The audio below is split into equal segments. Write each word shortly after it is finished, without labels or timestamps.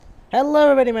Hello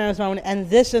everybody, my name is Mahmoud, and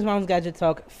this is Mahmoud's Gadget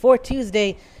Talk for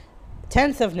Tuesday,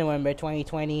 10th of November,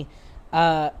 2020.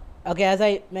 Okay, as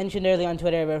I mentioned earlier on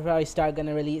Twitter, we're gonna start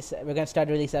to release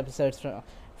episodes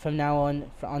from now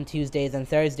on Tuesdays and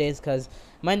Thursdays, because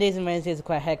Mondays and Wednesdays are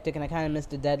quite hectic, and I kind of missed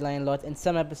the deadline a lot, and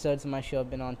some episodes of my show have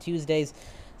been on Tuesdays.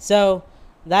 So,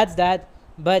 that's that.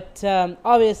 But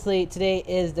obviously, today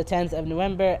is the 10th of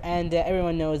November, and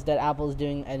everyone knows that Apple is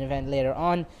doing an event later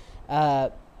on.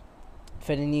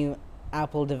 For the new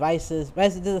Apple devices.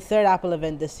 This is the third Apple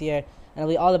event this year, and it'll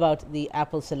be all about the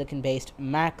Apple Silicon-based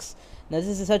Macs. Now,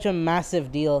 this is such a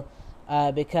massive deal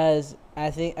because I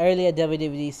think earlier at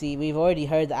WWDC, we've already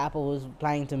heard that Apple was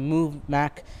planning to move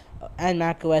Mac and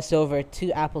Mac OS over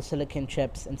to Apple Silicon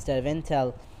chips instead of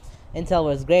Intel. Intel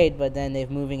was great, but then they're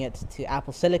moving it to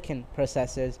Apple Silicon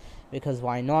processors because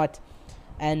why not?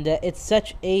 And it's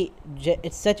such a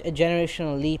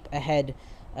generational leap ahead.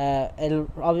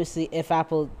 It'll obviously, if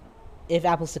Apple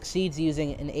succeeds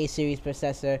using an A series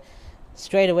processor,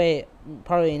 straight away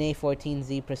probably an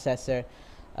A14Z processor,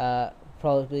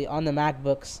 probably on the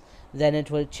MacBooks, then it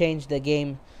will change the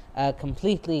game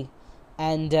completely,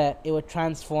 and it would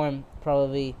transform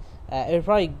probably. It would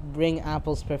probably bring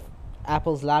Apple's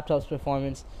laptops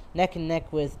performance neck and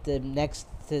neck with the next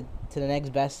to the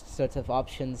next best sorts of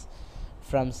options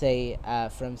from say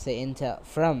Intel,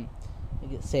 from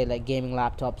say like gaming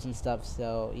laptops and stuff.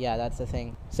 So yeah, that's the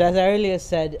thing. So as I earlier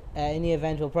said, in the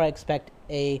event we'll probably expect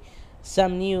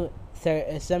some new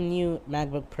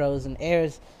MacBook Pros and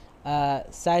Airs.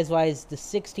 Size wise, the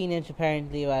 16-inch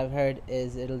apparently what I've heard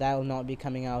is that will not be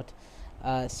coming out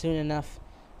soon enough.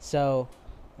 So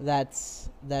that's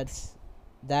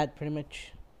that pretty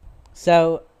much.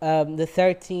 So the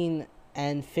 13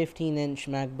 and 15-inch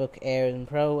MacBook Air and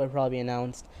Pro will probably be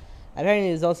announced. Apparently,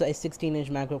 there's also a 16-inch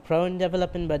MacBook Pro in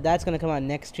development, but that's going to come out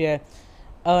next year.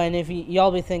 Oh, and if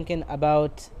y'all be thinking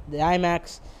about the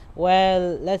iMacs,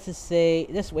 well, let's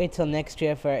wait till next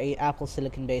year for a Apple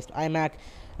Silicon-based iMac.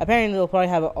 Apparently, they'll probably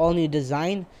have an all-new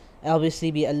design. It'll obviously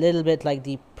be a little bit like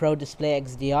the Pro Display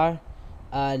XDR.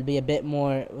 It'll be a bit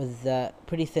more with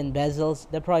pretty thin bezels.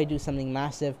 They'll probably do something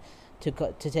massive to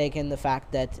take in the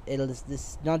fact that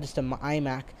this not just an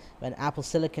iMac, but an Apple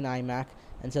Silicon iMac.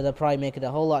 And so they'll probably make it a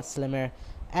whole lot slimmer,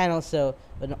 and also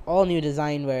with an all-new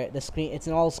design where it's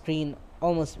an all-screen,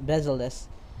 almost bezel-less,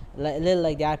 a little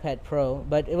like the iPad Pro.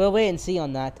 But we'll wait and see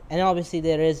on that. And obviously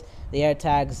there is the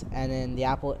AirTags, and then the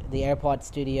AirPod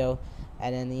Studio,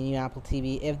 and then the new Apple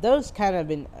TV. If those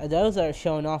those are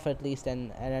shown off at least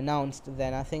and announced,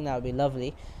 then I think that would be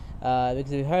lovely,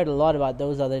 because we've heard a lot about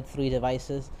those other three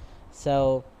devices.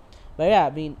 So. But yeah, I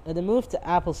mean, the move to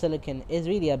Apple Silicon is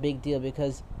really a big deal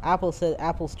because Apple's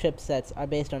chipsets are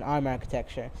based on ARM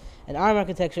architecture. And ARM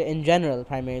architecture in general,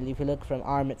 primarily, if you look from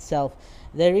ARM itself,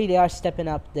 they really are stepping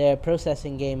up their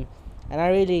processing game and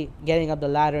are really getting up the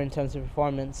ladder in terms of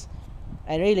performance.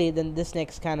 And really, then this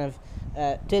next kind of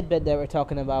tidbit that we're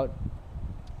talking about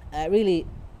this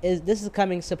is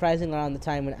coming surprisingly around the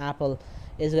time when Apple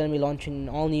is going to be launching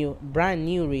an brand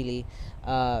new, pretty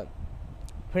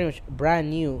much brand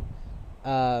new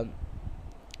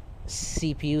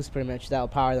CPUs pretty much that will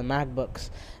power the MacBooks.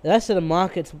 The rest of the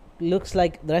markets looks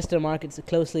like the rest of the markets are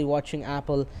closely watching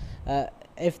Apple.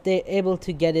 If they're able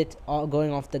to get it all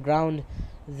going off the ground,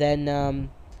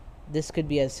 then this could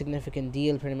be a significant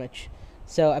deal pretty much.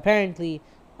 So apparently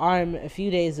ARM a few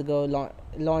days ago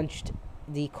launched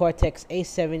the Cortex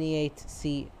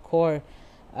A78C core,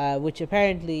 which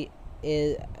apparently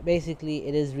is basically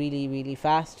it is really really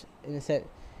fast in a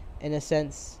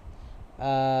sense.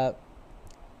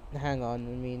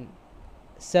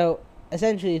 So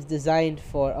essentially it's designed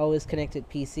for always connected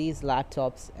PCs,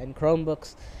 laptops, and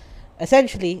Chromebooks.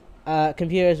 Essentially,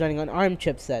 computers running on ARM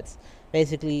chipsets,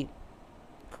 basically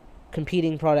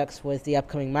competing products with the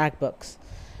upcoming MacBooks,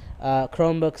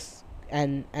 Chromebooks,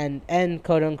 and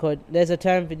quote unquote. There's a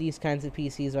term for these kinds of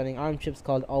PCs running ARM chips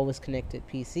called always connected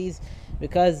PCs,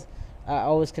 because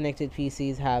always connected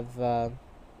PCs have.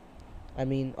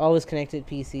 Always connected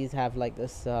PCs have like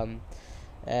this. Have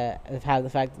the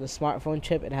fact that the smartphone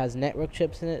chip, it has network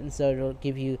chips in it, and so it'll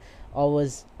give you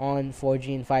always on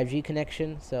 4G and 5G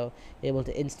connection, so able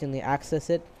to instantly access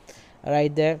it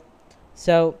right there.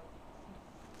 So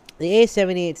the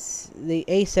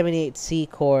A78C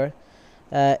core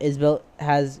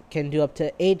can do up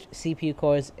to 8 CPU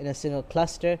cores in a single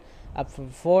cluster, up from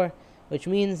 4, which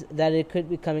means that it could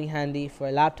be coming handy for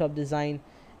a laptop design.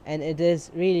 And it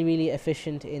is really, really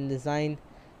efficient in design.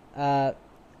 To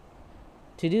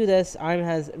do this, ARM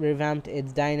has revamped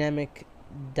its dynamic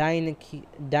with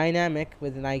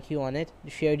an IQ on it,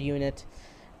 shared unit,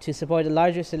 to support a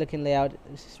larger silicon layout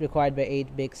required by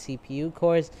 8 big CPU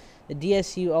cores. The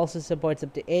DSU also supports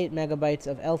up to 8 megabytes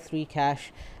of L3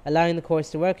 cache, allowing the cores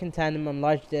to work in tandem on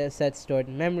large data sets stored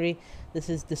in memory. This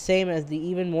is the same as the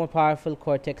even more powerful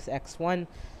Cortex X1.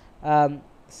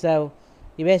 So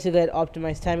you basically get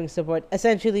optimized timing support.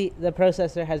 Essentially, the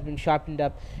processor has been sharpened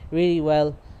up really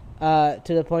well to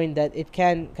the point that it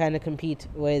can kind of compete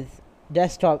with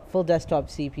full desktop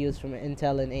CPUs from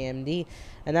Intel and AMD,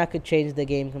 and that could change the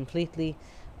game completely.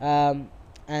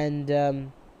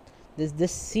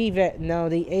 This C now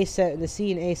the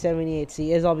C in A78C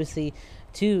is obviously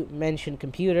to mention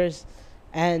computers,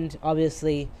 and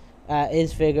obviously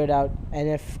is figured out, and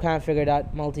if kind of figured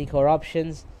out multi-core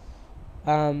options.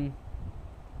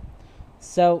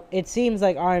 So it seems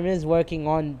like ARM is working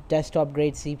on desktop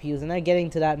grade CPUs, and they're getting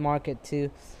to that market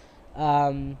too.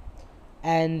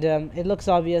 It looks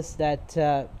obvious that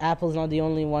Apple's not the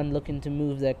only one looking to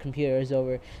move their computers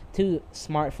over to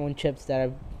smartphone chips that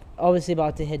are obviously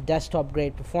about to hit desktop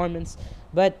grade performance.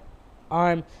 But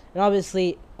ARM and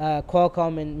obviously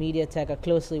Qualcomm and MediaTek are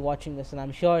closely watching this, and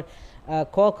I'm sure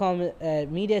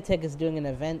MediaTek is doing an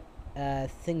event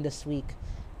thing this week,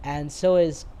 and so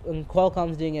is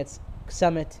Qualcomm's doing its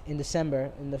summit in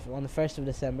December, on the 1st of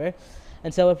December.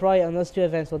 And so we'll probably, on those two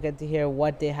events, we'll get to hear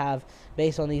what they have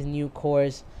based on these new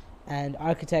cores and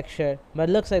architecture. But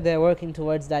it looks like they're working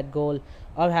towards that goal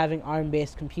of having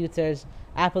ARM-based computers.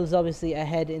 Apple's obviously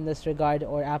ahead in this regard,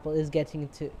 or Apple is getting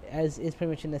to, is pretty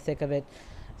much in the thick of it.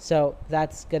 So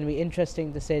that's going to be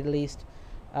interesting, to say the least.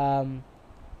 I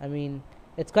mean,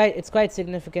 it's quite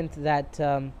significant that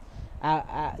the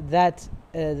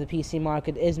PC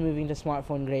market is moving to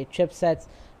smartphone-grade chipsets,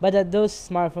 but that those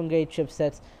smartphone-grade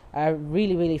chipsets are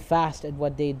really, really fast at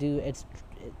what they do. It's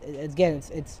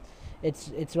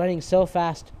running so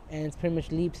fast, and it's pretty much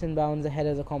leaps and bounds ahead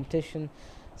of the competition.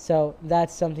 So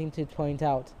that's something to point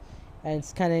out, and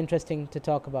it's kind of interesting to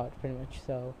talk about, pretty much.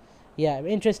 So yeah,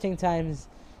 interesting times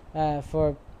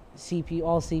for all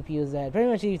CPUs there. Pretty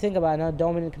much, if you think about it, now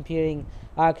dominant computing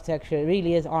architecture, it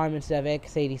really is ARM instead of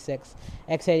x86.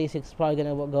 x86 is probably going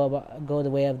to go the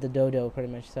way of the Dodo, pretty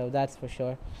much. So that's for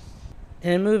sure.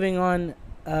 And moving on,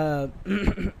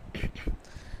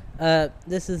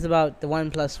 this is about the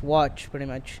OnePlus Watch, pretty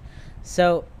much.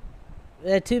 So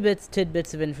there are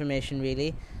tidbits of information,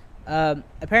 really.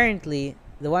 Apparently,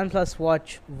 the OnePlus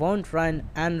Watch won't run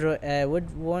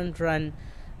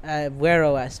Wear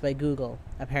OS by Google.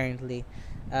 Apparently,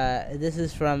 this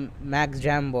is from Max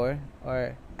Jambor,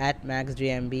 or at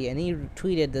MaxJMB, and he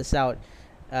tweeted this out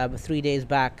 3 days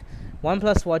back.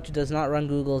 OnePlus Watch does not run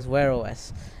Google's Wear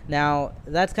OS. Now,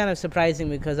 that's kind of surprising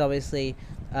because obviously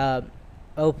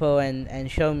Oppo and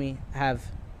Xiaomi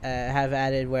have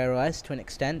added Wear OS to an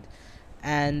extent,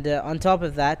 and on top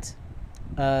of that,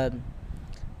 but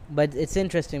it's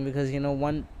interesting because, you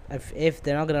know, if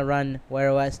they're not going to run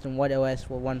Wear OS, then what OS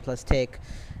will OnePlus take?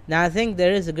 Now, I think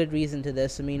there is a good reason to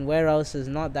this. I mean, Wear OS is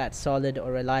not that solid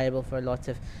or reliable for lots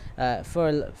of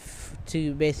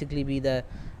to basically be the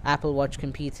Apple Watch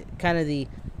compete, kind of the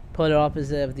polar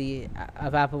opposite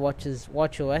of Apple Watch's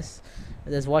WatchOS.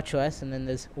 There's WatchOS and then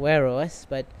there's Wear OS,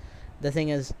 but the thing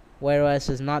is, Wear OS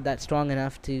is not that strong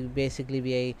enough to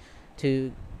basically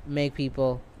to make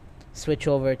people switch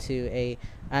over to a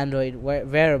Android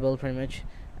wearable, pretty much.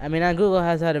 I mean, Google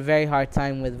has had a very hard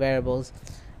time with wearables.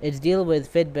 Its deal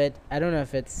with Fitbit, I don't know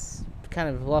if it's kind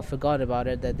of forgot about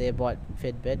it that they bought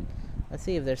Fitbit. Let's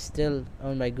see if they're still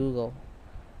owned by Google.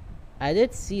 I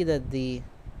did see that the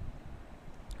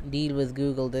deal with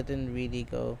Google didn't really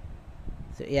go.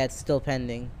 So yeah, it's still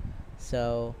pending.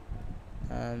 So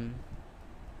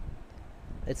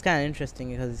it's kind of interesting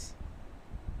because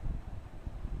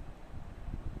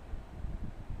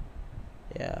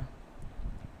yeah,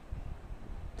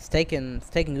 it's taken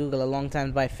Google a long time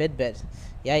to buy Fitbit.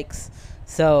 Yikes.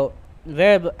 So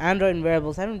Android and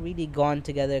wearables haven't really gone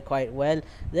together quite well.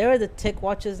 There are the tick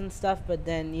watches and stuff, but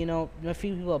then, you know, a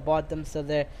few people have bought them, so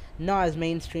they're not as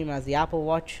mainstream as the Apple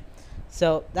Watch.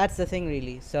 So that's the thing,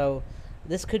 really. So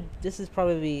this is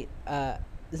probably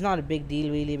it's not a big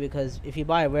deal, really, because if you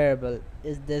buy a wearable,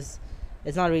 it's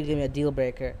not really going to be a deal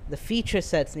breaker. The feature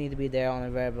sets need to be there on a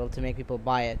wearable to make people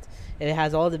buy it. It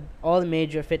has all the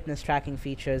major fitness tracking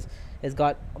features. It's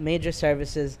got major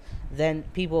services. Then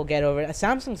people get over it.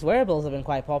 Samsung's wearables have been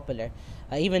quite popular,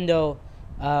 even though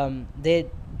Samsung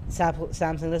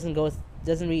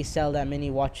doesn't really sell that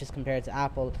many watches compared to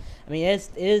Apple. I mean, I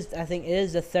think it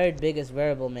is the third biggest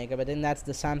wearable maker, but then that's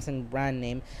the Samsung brand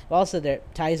name. But also, their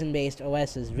Tizen based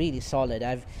OS is really solid.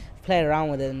 I've played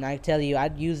around with it, and I tell you,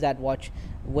 I'd use that watch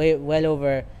well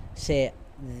over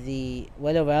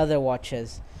other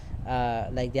watches.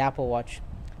 like the Apple Watch.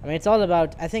 I mean, it's all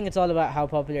about. I think it's all about how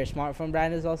popular a smartphone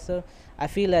brand is. Also, I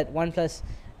feel that OnePlus,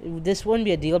 this wouldn't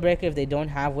be a deal breaker if they don't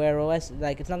have Wear OS.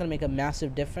 Like, it's not gonna make a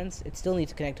massive difference. It still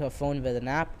needs to connect to a phone with an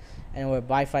app, and or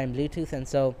Wi-Fi and Bluetooth. And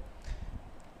so,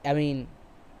 I mean,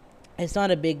 it's not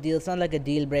a big deal. It's not like a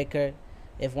deal breaker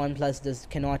if OnePlus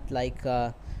cannot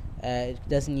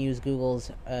doesn't use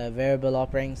Google's wearable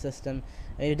operating system.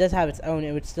 If it does have its own,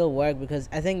 it would still work, because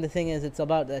I think the thing is, it's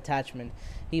about the attachment.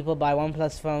 People buy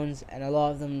OnePlus phones, and a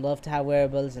lot of them love to have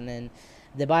wearables, and then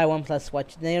they buy a OnePlus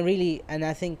watch. They really, and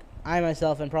I think I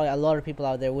myself and probably a lot of people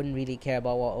out there wouldn't really care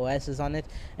about what OS is on it.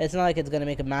 It's not like it's going to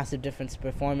make a massive difference in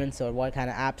performance or what kind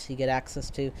of apps you get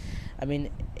access to. I mean,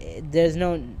 there's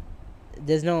no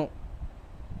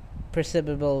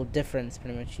perceptible difference,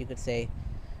 pretty much, you could say,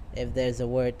 if there's a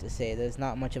word to say. There's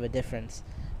not much of a difference.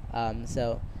 But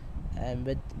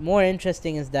more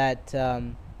interesting is that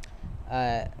the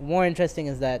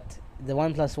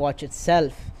OnePlus Watch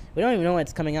itself, we don't even know when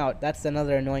it's coming out. That's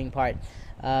another annoying part.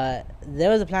 There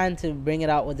was a plan to bring it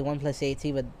out with the OnePlus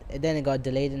 8T, but then it got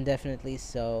delayed indefinitely.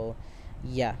 So,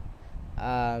 yeah.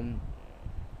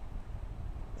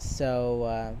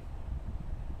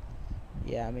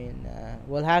 Yeah, I mean,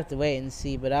 we'll have to wait and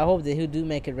see, but I hope they do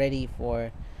make it ready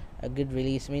for a good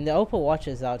release. I mean, the Oppo Watch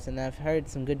is out, and I've heard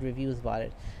some good reviews about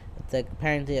it. It's like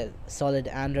apparently a solid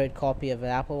Android copy of an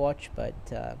Apple Watch, but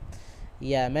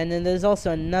yeah, man. And there's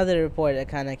also another report that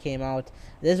kind of came out.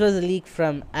 This was a leak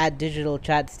from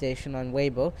 @DigitalChatStation on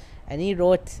Weibo, and he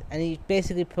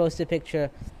basically posted a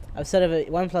picture of sort of a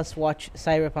OnePlus Watch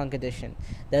Cyberpunk edition.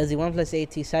 There's the OnePlus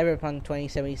 8T Cyberpunk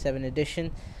 2077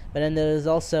 edition, but then there's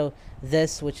also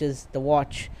this, which is the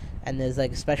watch, and there's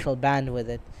like a special band with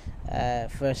it,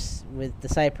 first with the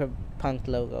Cyberpunk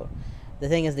logo. The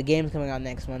thing is, the game's coming out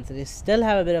next month, so they still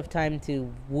have a bit of time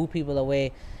to woo people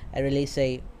away and release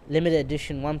a limited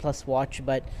edition OnePlus Watch.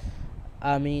 But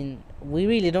I mean, we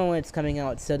really don't know when it's coming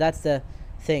out, so that's the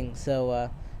thing. So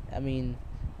I mean,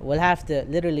 we'll have to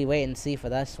literally wait and see for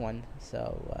this one.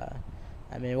 So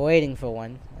I mean, we're waiting for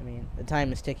one. I mean, the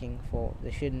time is ticking.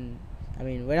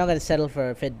 We're not gonna settle for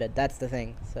a Fitbit. That's the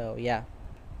thing. So yeah.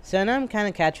 So now I'm kind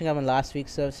of catching up on last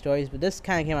week's stories, but this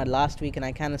kind of came out last week, and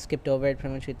I kind of skipped over it.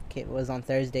 Pretty much it was on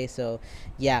Thursday, so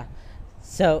yeah.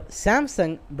 So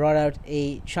Samsung brought out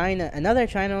another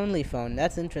China-only phone.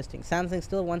 That's interesting. Samsung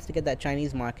still wants to get that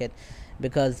Chinese market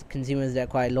because consumers are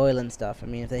quite loyal and stuff. I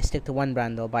mean, if they stick to one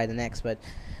brand, they'll buy the next. But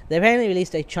they apparently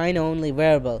released a China-only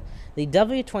wearable. The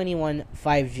W21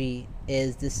 5G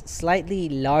is this slightly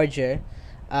larger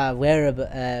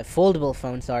foldable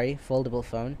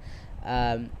phone.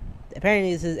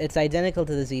 Apparently it's identical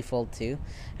to the Z Fold 2.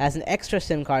 Has an extra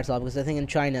SIM card slot, because the thing in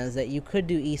China is that you could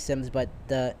do eSIMs, but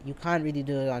you can't really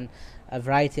do it on a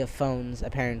variety of phones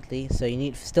apparently. So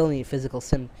you still need physical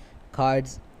SIM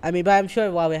cards. I mean, but I'm sure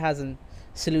Huawei has a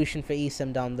solution for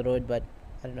eSIM down the road, but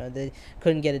I don't know, they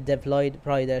couldn't get it deployed.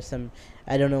 Probably there's some,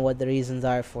 I don't know what the reasons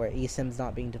are for eSIMs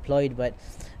not being deployed, but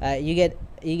you get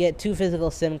 2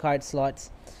 physical SIM card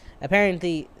slots.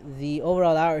 Apparently, the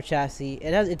overall outer chassis,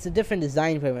 it's a different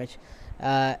design pretty much.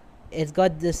 It's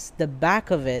got the back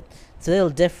of it's a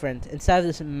little different. Instead of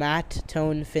this matte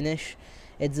tone finish,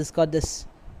 it's just got this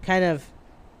kind of,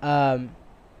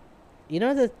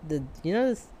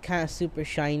 this kind of super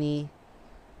shiny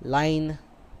line,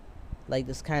 like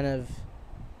this kind of,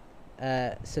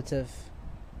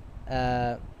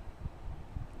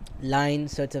 line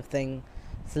sort of thing.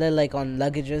 It's a little like on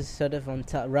luggages, sort of on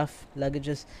rough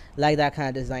luggages, like that kind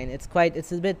of design. It's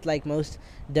a bit like most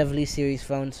W series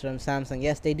phones from Samsung.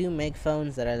 Yes, they do make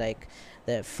phones that are like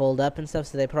that fold up and stuff,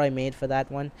 so they probably made for that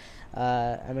one.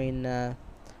 The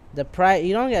price,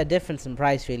 you don't get a difference in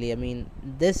price really. I mean,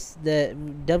 the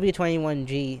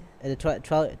W21G, the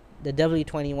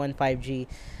W21 5G,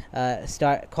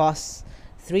 costs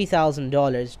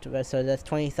 $3,000, so that's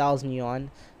 20,000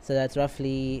 yuan. So that's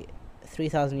roughly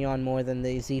 3,000 yuan more than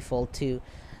the Z Fold 2.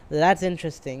 That's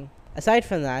interesting. Aside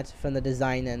from that, from the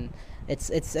design, and it's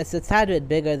a tad bit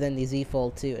bigger than the Z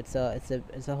Fold 2. It's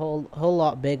a whole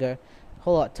lot bigger,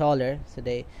 whole lot taller. So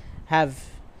they have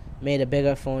made a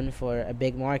bigger phone for a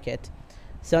big market.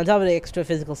 So on top of the extra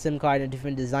physical SIM card and a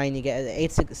different design, you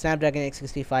get Snapdragon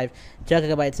 865, 12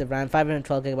 gigabytes of RAM,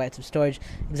 512 gigabytes of storage.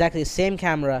 Exactly the same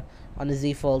camera on the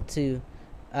Z Fold 2.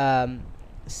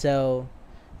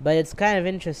 But it's kind of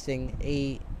interesting.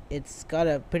 It's got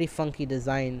a pretty funky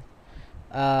design.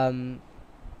 It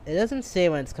doesn't say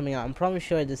when it's coming out. I'm probably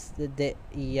sure I'm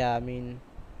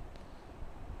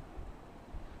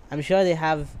sure they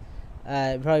have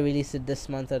probably released it this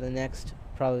month or the next,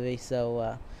 probably.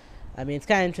 So, it's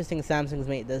kind of interesting. Samsung's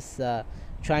made this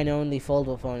China only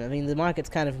foldable phone. I mean, the market's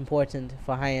kind of important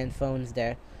for high-end phones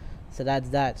there. So that's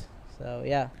that. So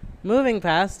yeah. Moving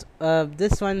past,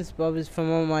 this one's was from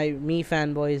one of my Me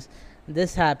fanboys.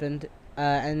 This happened,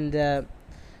 the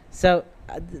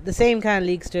same kind of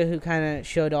leakster who kind of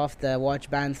showed off the watch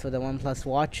bands for the OnePlus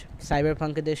Watch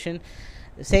Cyberpunk Edition.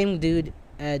 The same dude,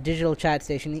 Digital Chat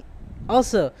Station, he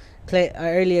also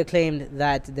earlier claimed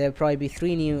that there'll probably be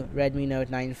 3 new Redmi Note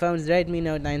 9 phones. The Redmi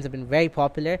Note 9s have been very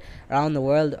popular around the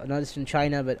world, not just in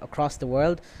China but across the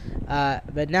world.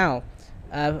 But now,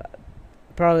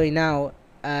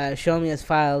 Xiaomi has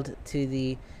filed to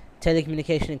the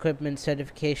Telecommunication Equipment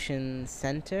Certification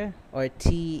Center, or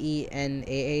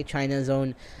TENAA, China's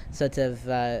own sort of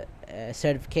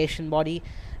certification body.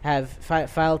 They've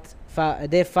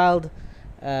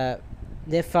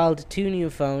filed 2 new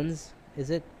phones.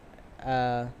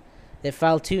 They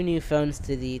filed 2 new phones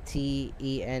to the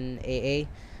TENAA.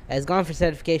 Has gone for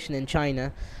certification in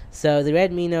China. So the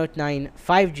Redmi Note 9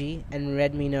 5G and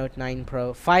Redmi Note 9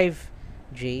 Pro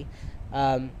 5G.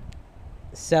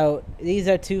 So these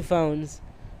are 2 phones.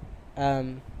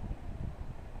 The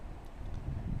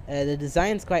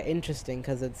design's quite interesting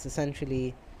because it's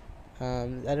essentially, I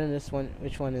don't know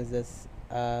which one is this.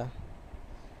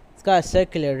 It's got a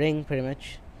circular ring pretty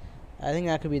much. I think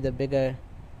that could be the bigger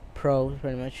Pro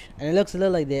pretty much, and it looks a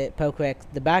little like the Poco X.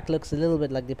 The back looks a little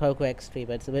bit like the Poco X3,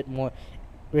 but it's a bit more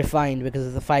refined because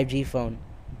it's a 5G phone.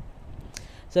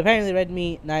 So apparently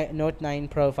Redmi Note 9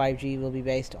 Pro 5G will be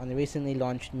based on the recently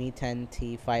launched Mi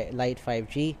 10T Lite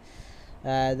 5G.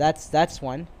 That's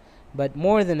one. But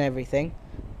more than everything,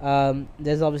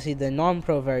 there's obviously the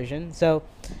non-Pro version. So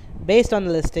based on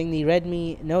the listing, the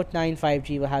Redmi Note 9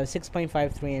 5G will have a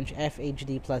 6.53-inch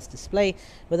FHD Plus display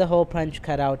with a hole punch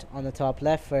cut out on the top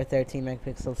left for a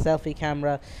 13-megapixel selfie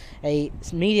camera, a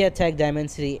MediaTek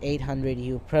Dimensity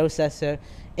 800U processor,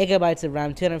 8 GB of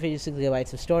RAM, 256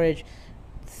 GB of storage,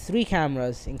 3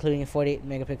 cameras, including a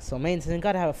 48-megapixel main sensor.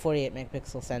 Gotta have a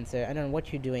 48-megapixel sensor. I don't know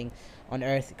what you're doing on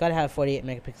Earth. Gotta have a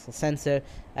 48-megapixel sensor.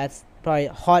 That's probably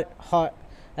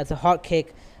that's a hot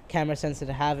cake camera sensor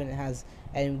to have, and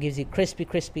it gives you crispy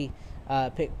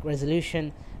pic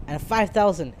resolution and a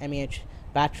 5000 mAh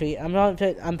battery. I'm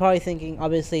probably thinking,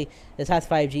 obviously this has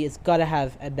 5G. It's gotta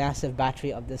have a massive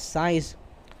battery of this size.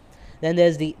 Then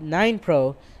there's the 9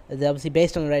 Pro. They're obviously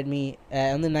based on the Redmi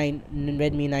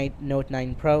Note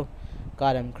 9 Pro.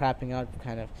 God, I'm crapping out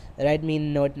kind of. The Redmi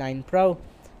Note 9 Pro.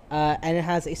 And it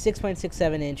has a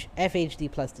 6.67-inch FHD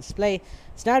Plus display,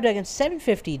 Snapdragon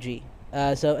 750G.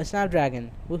 So a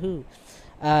Snapdragon, woohoo.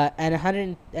 And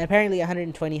apparently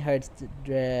 120 hertz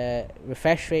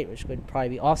refresh rate, which could probably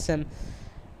be awesome.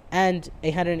 And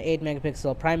a 108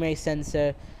 megapixel primary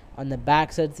sensor on the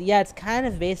back. So it's kind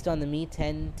of based on the Mi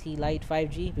 10T Lite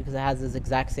 5G because it has those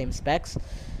exact same specs.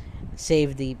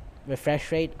 Save the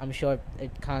refresh rate. I'm sure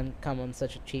it can't come on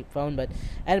such a cheap phone, but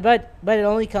it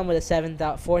only come with a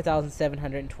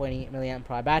 4720 milliamp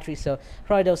hour battery. So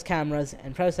probably those cameras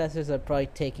and processors are probably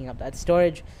taking up that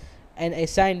storage, and a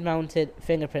side-mounted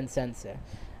fingerprint sensor.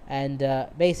 And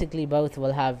basically both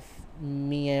will have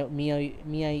MIUI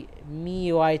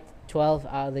 12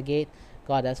 out of the gate.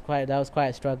 God, that was quite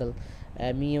a struggle.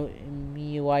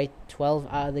 MIUI 12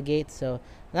 out of the gate, so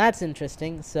that's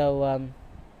interesting. So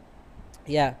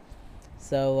yeah,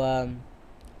 so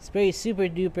it's very super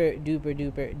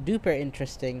duper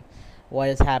interesting what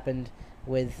has happened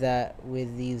with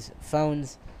these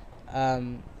phones.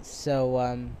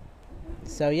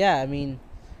 So yeah, I mean,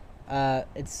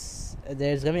 there's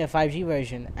gonna be a 5G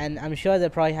version, and I'm sure they'll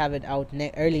probably have it out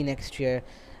early next year.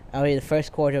 The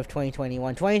first quarter of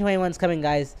 2021. 2021 is coming,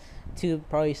 guys.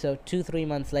 2-3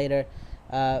 months later.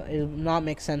 It will not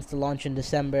make sense to launch in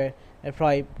December. It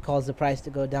probably cause the price to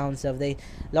go down. So if they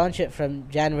launch it from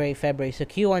January, February, so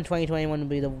Q1 2021 will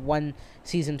be the one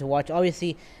season to watch.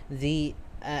 Obviously, the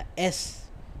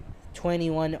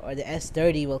S21 or the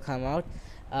S30 will come out.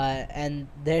 And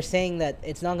they're saying that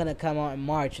it's not going to come out in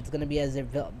March. It's going to be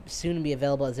soon be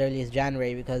available as early as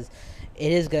January, because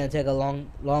it is going to take a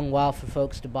long while for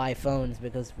folks to buy phones,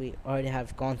 because we already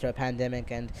have gone through a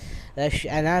pandemic, and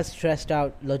that's stressed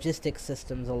out logistics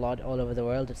systems a lot all over the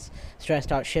world. It's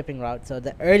stressed out shipping routes. So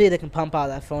the earlier they can pump out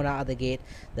that phone out of the gate,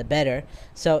 the better.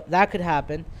 So that could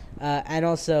happen. And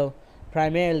also,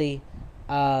 primarily,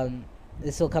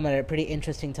 this will come at a pretty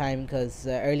interesting time, because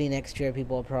early next year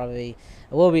people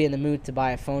will be in the mood to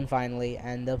buy a phone finally,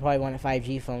 and they'll probably want a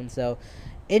 5G phone. So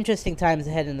interesting times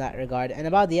ahead in that regard. And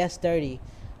about the S30,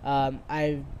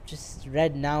 I just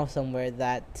read now somewhere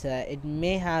that it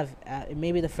may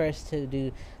be the first to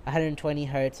do 120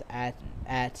 hertz at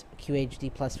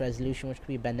QHD plus resolution, which could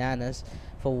be bananas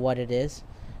for what it is.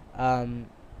 Um,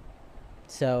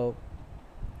 so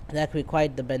that could be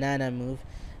quite the banana move,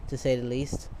 to say the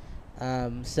least.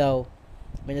 So,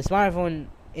 I mean, the smartphone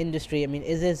industry, I mean,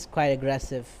 is quite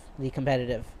aggressively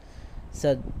competitive.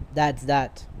 So that's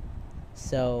that.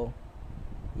 So,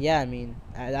 yeah, I mean,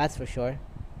 that's for sure.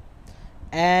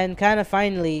 And kind of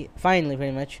finally,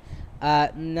 pretty much,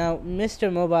 now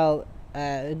Mr. Mobile,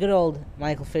 good old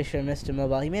Michael Fisher, Mr.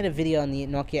 Mobile, he made a video on the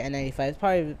Nokia N95.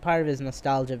 It's part of his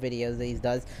nostalgia videos that he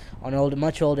does on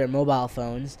much older mobile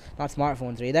phones, not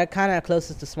smartphones really. They're kind of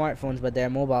closest to smartphones, but they're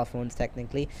mobile phones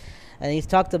technically. And he's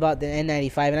talked about the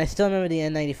N95, and I still remember the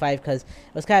N95 because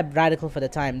it was kind of radical for the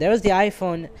time. There was the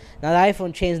iPhone. Now the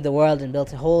iPhone changed the world and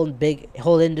built a whole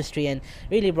industry and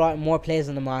really brought more players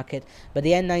on the market. But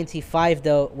the N95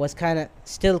 though was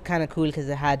still kind of cool because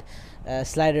it had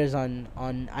sliders on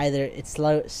either it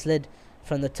slid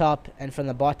from the top and from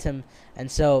the bottom,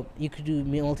 and so you could do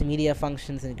multimedia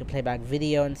functions and you could play back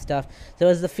video and stuff. So it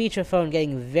was the feature phone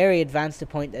getting very advanced to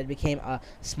the point that it became a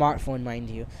smartphone,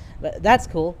 mind you. But that's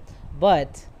cool.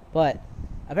 But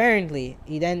apparently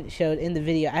he then showed in the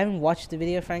video. I haven't watched the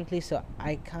video frankly, so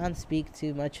I can't speak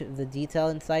too much of the detail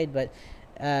inside. But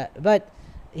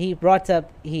he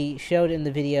showed in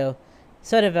the video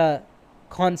sort of a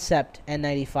concept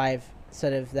N95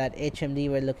 sort of that HMD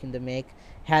were looking to make.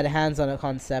 Had hands on a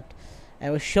concept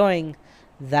and was showing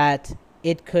that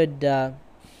it could do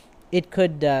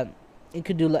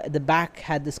the back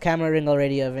had this camera ring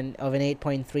already of an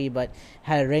 8.3, but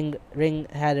had a ring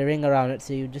around it,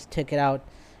 so you just took it out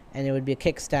and it would be a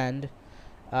kickstand.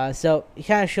 So he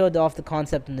kind of showed off the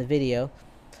concept in the video,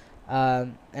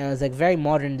 and it was like very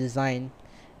modern design.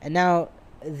 And now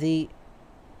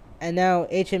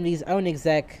HMD's own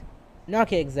exec,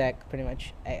 Nokia exec, pretty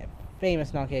much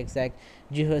famous Nokia exec,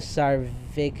 Juho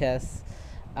Sarvikas,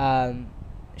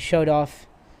 showed off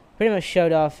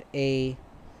a.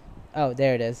 Oh,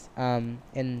 there it is. In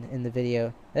the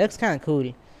video, it looks kind of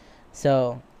cool.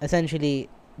 So essentially,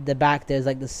 the back there's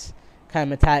like this kind of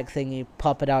metallic thing. You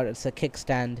pop it out. It's a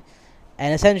kickstand,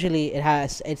 and essentially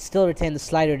it still retained the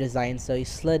slider design. So you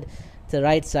slid to the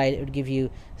right side, it would give you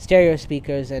stereo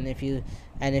speakers, and if you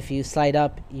slide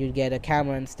up, you'd get a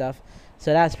camera and stuff.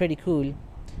 So that's pretty cool.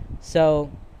 So,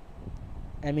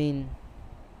 I mean,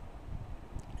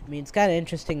 it's kind of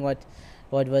interesting what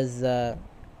was.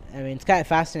 It's kind of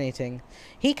fascinating.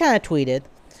 He kind of tweeted,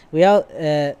 we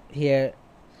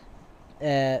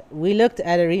looked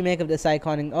at a remake of this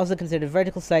iconic, also considered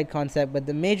vertical slide concept, but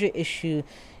the major issue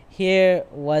here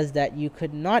was that you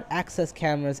could not access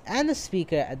cameras and the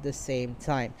speaker at the same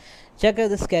time. Check out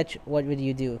the sketch. What would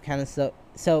you do?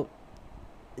 So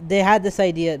they had this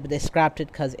idea, but they scrapped it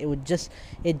because it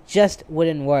just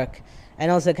wouldn't work,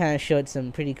 and also kind of showed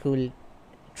some pretty cool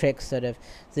tricks, sort of.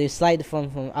 So you slide the phone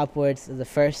from upwards, the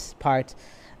first part,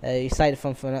 you slide it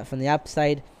from the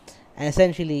upside, and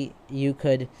essentially you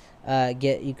could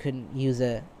use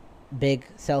a big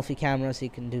selfie camera, so you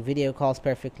can do video calls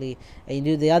perfectly, and you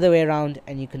do the other way around,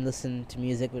 and you can listen to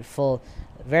music with full,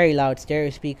 very loud stereo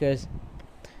speakers,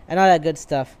 and all that good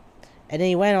stuff. And then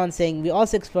he went on saying, we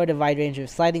also explored a wide range of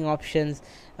sliding options.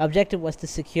 Objective was to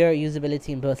secure usability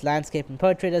in both landscape and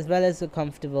portrait, as well as a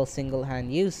comfortable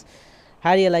single-hand use.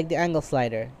 How do you like the angle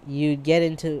slider? You get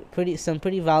into some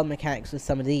pretty wild mechanics with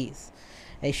some of these.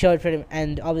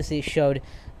 And obviously showed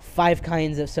 5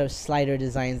 kinds of sort of slider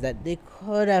designs that they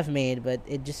could have made, but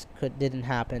it just didn't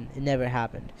happen. It never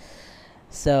happened.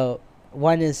 So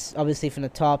one is obviously from the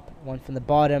top, one from the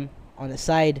bottom, on the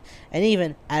side, and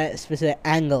even at a specific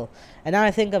angle. And now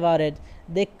I think about it,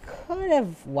 they could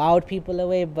have wowed people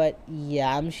away, but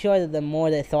yeah, I'm sure that the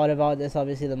more they thought about this,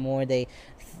 obviously the more they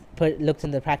looked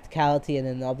into the practicality, and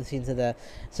then obviously into the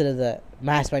sort of the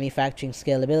mass manufacturing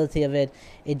scalability of it,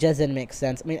 it just didn't make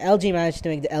sense. I mean, LG managed to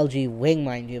make the LG Wing,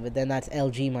 mind you, but then that's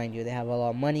LG, mind you. They have a lot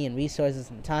of money and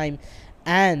resources and time,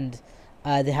 and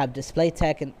they have display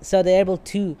tech, and so they're able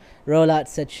to roll out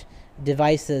such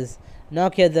devices.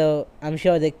 Nokia, though, I'm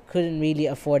sure they couldn't really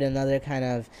afford another kind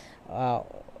of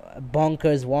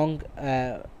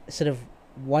sort of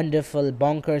wonderful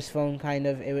bonkers phone kind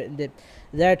of.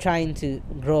 They're trying to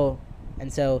grow,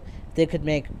 and so they could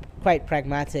make quite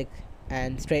pragmatic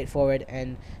and straightforward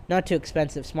and not too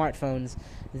expensive smartphones,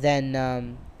 then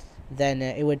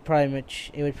it would pretty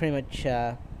much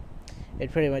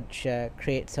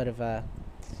create sort of a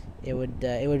it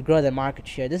would grow their market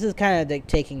share. This is kind of like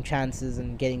taking chances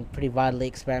and getting pretty wildly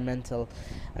experimental.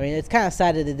 I mean, it's kind of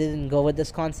sad that they didn't go with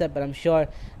this concept, but I'm sure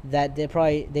that they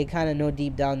kind of know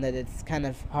deep down that it's kind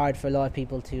of hard for a lot of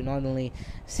people to not only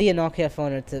see a Nokia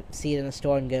phone or to see it in a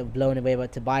store and get blown away,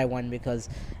 but to buy one, because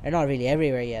they're not really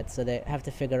everywhere yet. So they have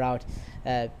to figure out,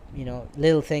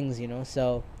 little things.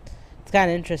 So it's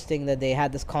kind of interesting that they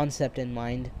had this concept in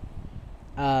mind.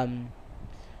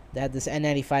 They had this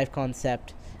N95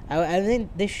 concept. I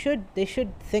think they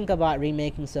should think about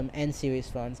remaking some N series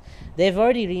phones. They've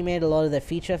already remade a lot of their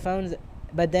feature phones,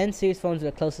 but the N series phones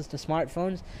were closest to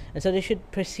smartphones, and so they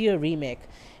should pursue a remake,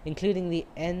 including the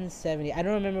N70. I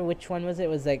don't remember which one was it. It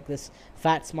was like this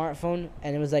fat smartphone,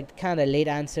 and it was like kind of a late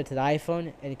answer to the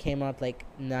iPhone, and it came out like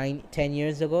 9-10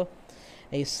 years ago.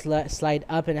 And you slide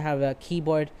up and have a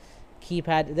keypad.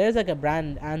 There's like a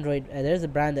brand Android. There's a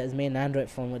brand that has made an Android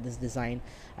phone with this design.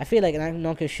 I feel like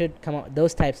Nokia should come out with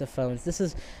those types of phones. This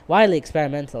is widely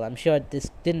experimental. I'm sure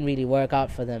this didn't really work out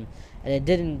for them, and it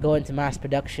didn't go into mass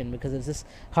production because it's just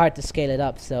hard to scale it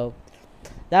up. So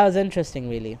that was interesting,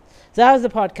 really. So that was the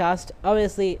podcast.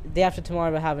 Obviously, day after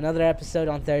tomorrow we'll have another episode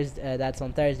on Thursday. That's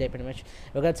on Thursday, pretty much.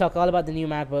 We're going to talk all about the new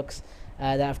MacBooks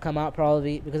that have come out,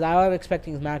 probably, because I'm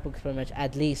expecting MacBooks pretty much,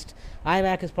 at least.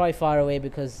 iMac is probably far away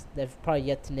because they've probably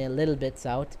yet to nail little bits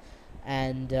out,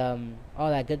 and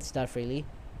all that good stuff, really.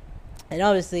 And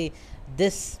obviously,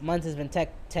 this month has been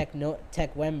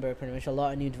Techwember, pretty much. A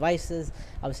lot of new devices,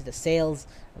 obviously the sales,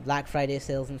 Black Friday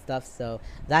sales and stuff. So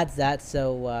that's that.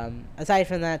 So aside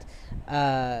from that,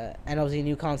 and obviously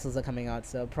new consoles are coming out.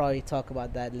 So I'll probably talk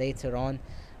about that later on.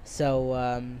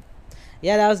 So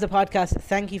yeah, that was the podcast.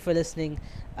 Thank you for listening.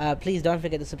 Please don't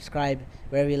forget to subscribe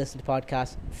wherever you listen to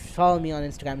podcasts. Follow me on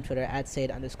Instagram and Twitter at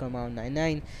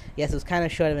Said_Marwan99. Yes, it was kind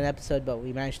of short of an episode, but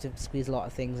we managed to squeeze a lot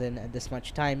of things in at this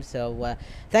much time. So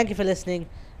thank you for listening.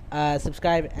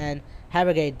 Subscribe and have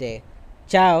a great day.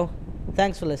 Ciao.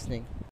 Thanks for listening.